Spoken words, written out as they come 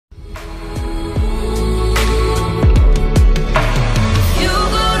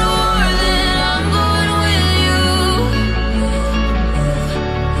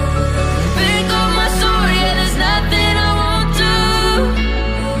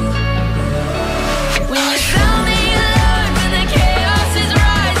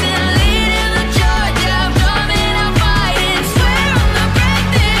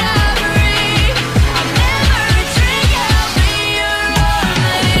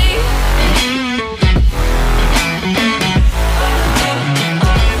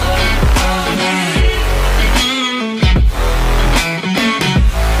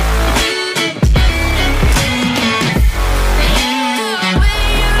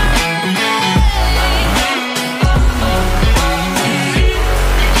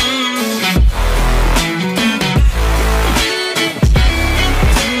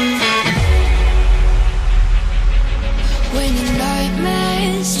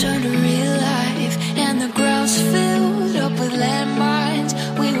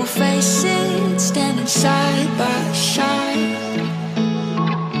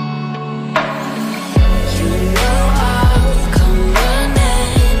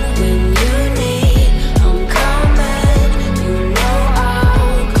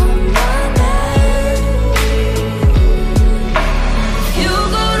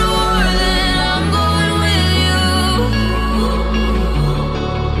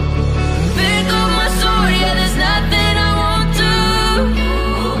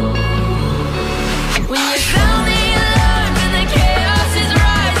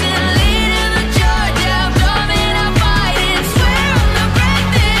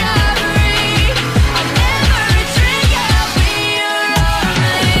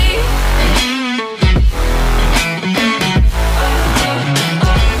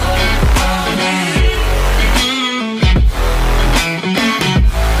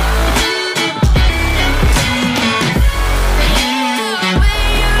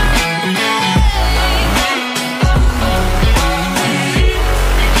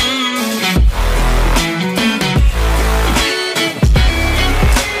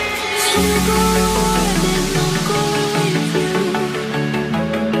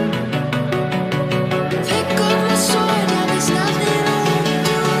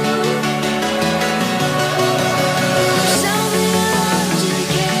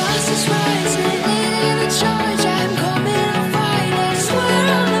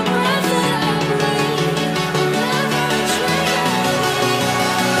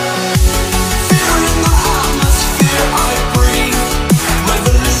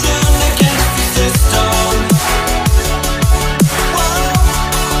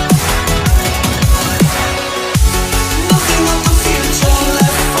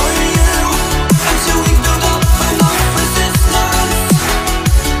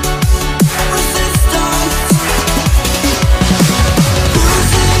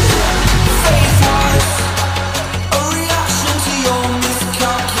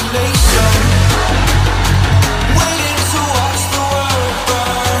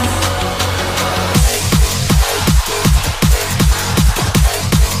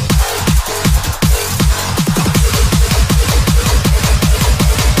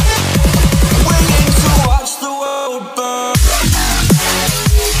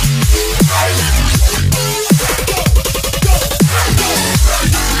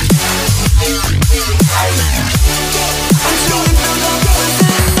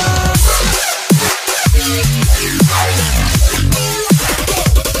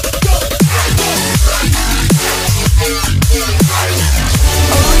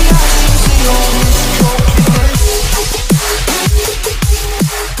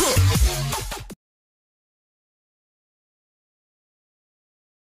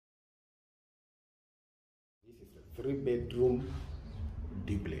Three-bedroom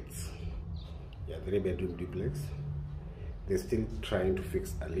duplex. Yeah, three-bedroom duplex. They're still trying to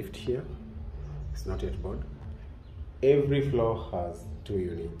fix a lift here. It's not yet bought. Every floor has 2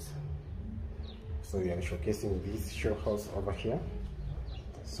 units. So we are showcasing this show house over here.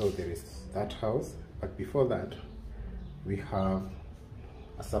 So there is that house, but before that we have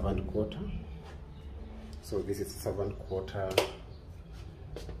a servant quarter. So this is servant quarter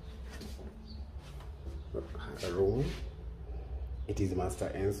room. It is master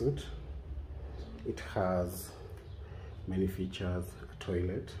ensuite. It has many features: a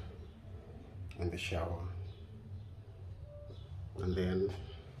toilet and the shower, and then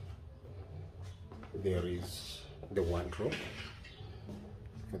there is the wardrobe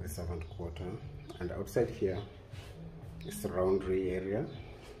for the servant quarter, and outside here is the laundry area.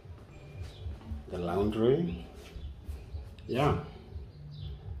 The laundry, yeah,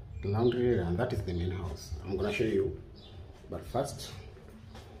 the laundry area, and that is the main house. I'm gonna show you, but first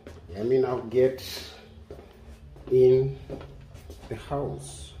let me now get in the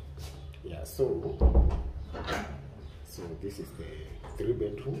house. Yeah, so this is the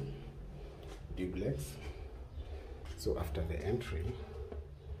 3-bedroom duplex. So after the entry,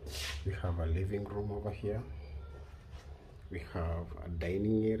 we have a living room over here. We have a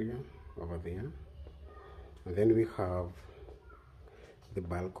dining area over there, and then we have the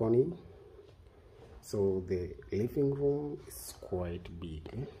balcony. So the living room is quite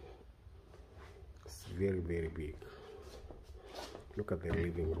big. It's very, very big. Look at the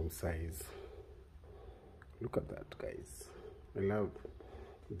living room size. Look at that, guys. I love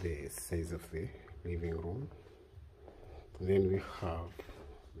the size of the living room. Then we have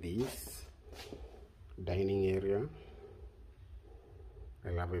this dining area. I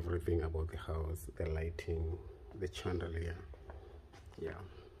love everything about the house, the lighting, the chandelier. Yeah,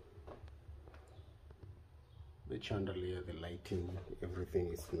 the chandelier, the lighting,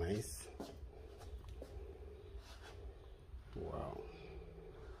 everything is nice. Wow.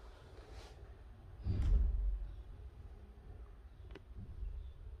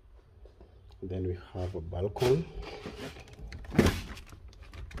 Then we have a balcony.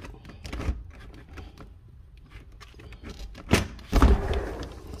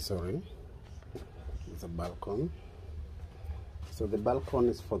 Sorry, it's a balcony. So the balcony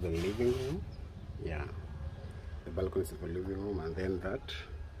is for the living room. Yeah, the balcony is for the living room, and then that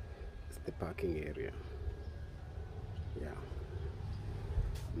is the parking area. Yeah.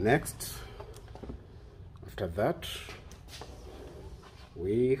 Next, after that,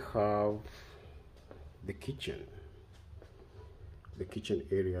 we have the kitchen. The kitchen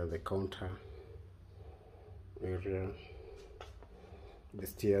area, the counter area. The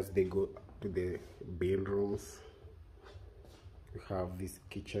stairs, they go to the bedrooms. We have this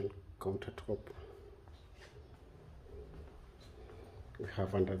kitchen countertop. We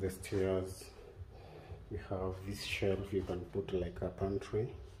have under the stairs, we have this shelf you can put like a pantry.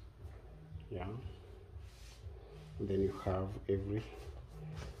 Yeah. And then you have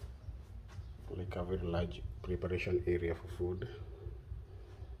like a very large preparation area for food.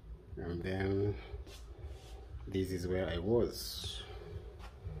 And then this is where I was,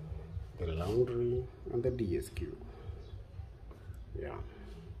 the laundry and the DSQ. Yeah.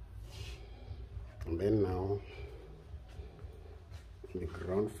 And then now in the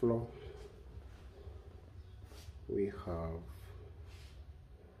ground floor we have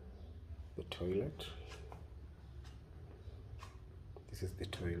the toilet. This is the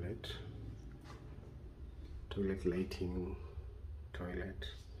toilet lighting, toilet,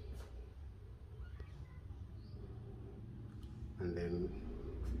 and then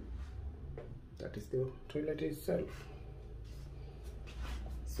that is the toilet itself.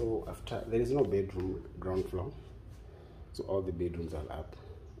 So after, there is no bedroom ground floor, so all the bedrooms are up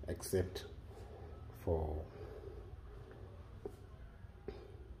except for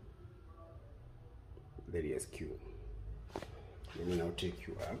the DSQ. Let me now take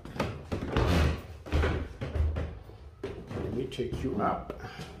you up. Let me take you up.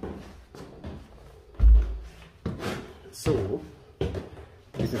 So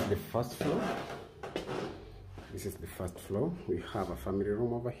this is the first floor. This is the first floor. We have a family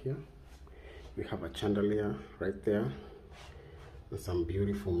room over here. We have a chandelier right there and some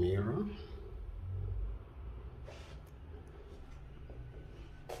beautiful mirror.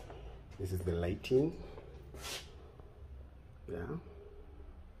 This is the lighting. Yeah,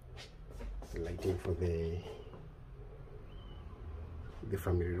 the lighting for the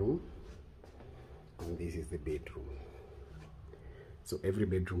family room, and this is the bedroom. So every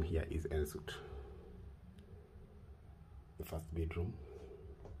bedroom here is ensuite. The first bedroom,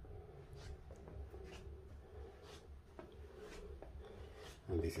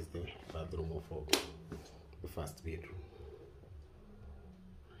 and this is the bathroom of the first bedroom.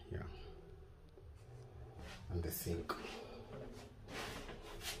 Yeah, and the sink.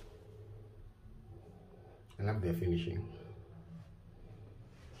 I love their finishing.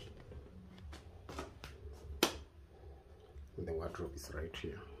 And the wardrobe is right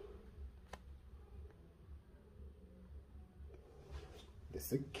here. The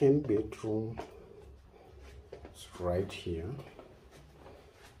second bedroom is right here.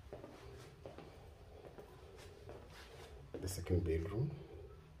 The second bedroom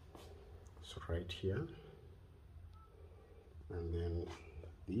is right here. And then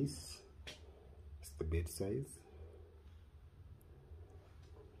this is the bed size.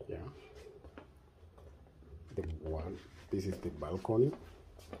 Yeah. The one, this is the balcony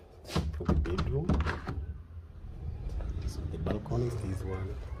for the bedroom. So the balcony is this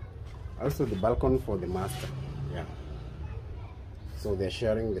one. Also the balcony for the master. Yeah. So they're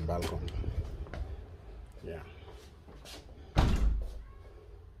sharing the balcony. Yeah.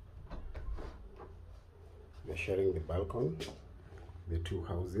 They're sharing the balcony, the two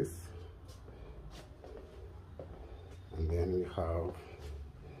houses. And then we have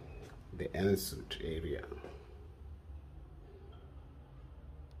the ensuite area.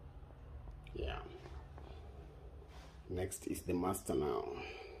 Yeah. Next is the master now.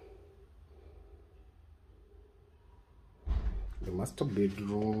 The master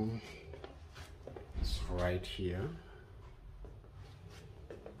bedroom is right here.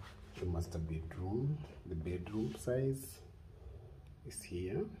 The master bedroom, the bedroom size is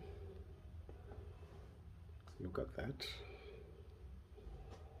here. Look at that.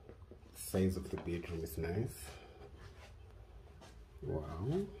 The size of the bedroom is nice.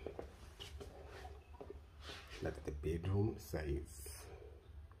 Wow. That's the bedroom size.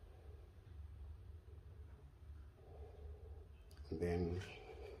 And then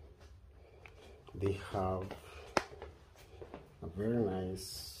they have a very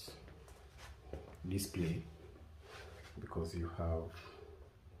nice display because you have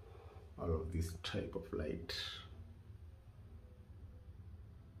all of this type of light.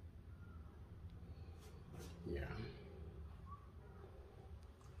 Yeah.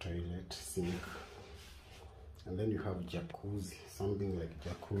 Toilet, sink. And then you have jacuzzi, something like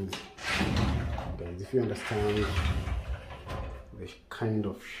jacuzzi. Guys, if you understand the kind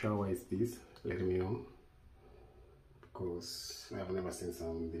of shower is this, let me know, because I've never seen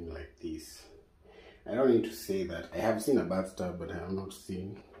something like this. I don't need to say that. I have seen a bathtub, but I have not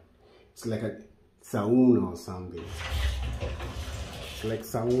seen. It's like a sauna or something. It's like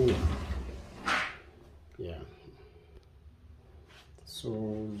sauna. Yeah.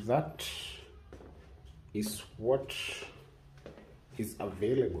 So that is what is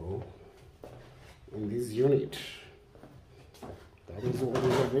available in this unit. That is what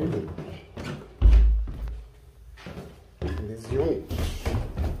is available in this unit.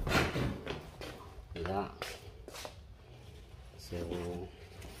 Yeah. So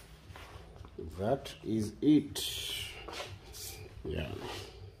that is it. Yeah.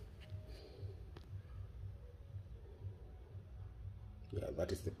 Yeah,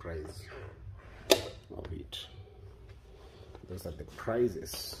 that is the price of it. Those are the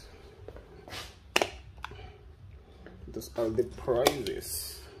prices. Those are the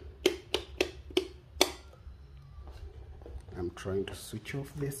prices. I'm trying to switch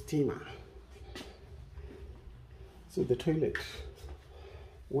off the steamer. So the toilet.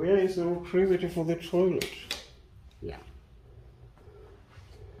 Where is the electricity for the toilet? Yeah.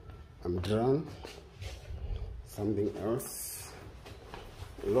 I'm done. Something else.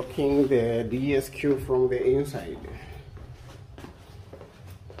 Locking the DSQ from the inside.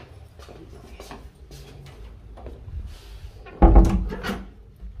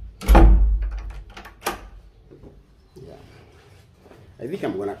 Yeah. I think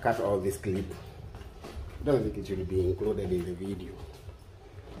I'm gonna cut all this clip. I don't think it should be included in the video.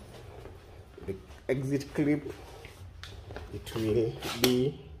 The exit clip, it will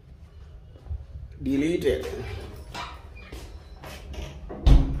be deleted.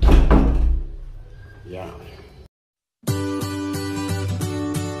 Yeah.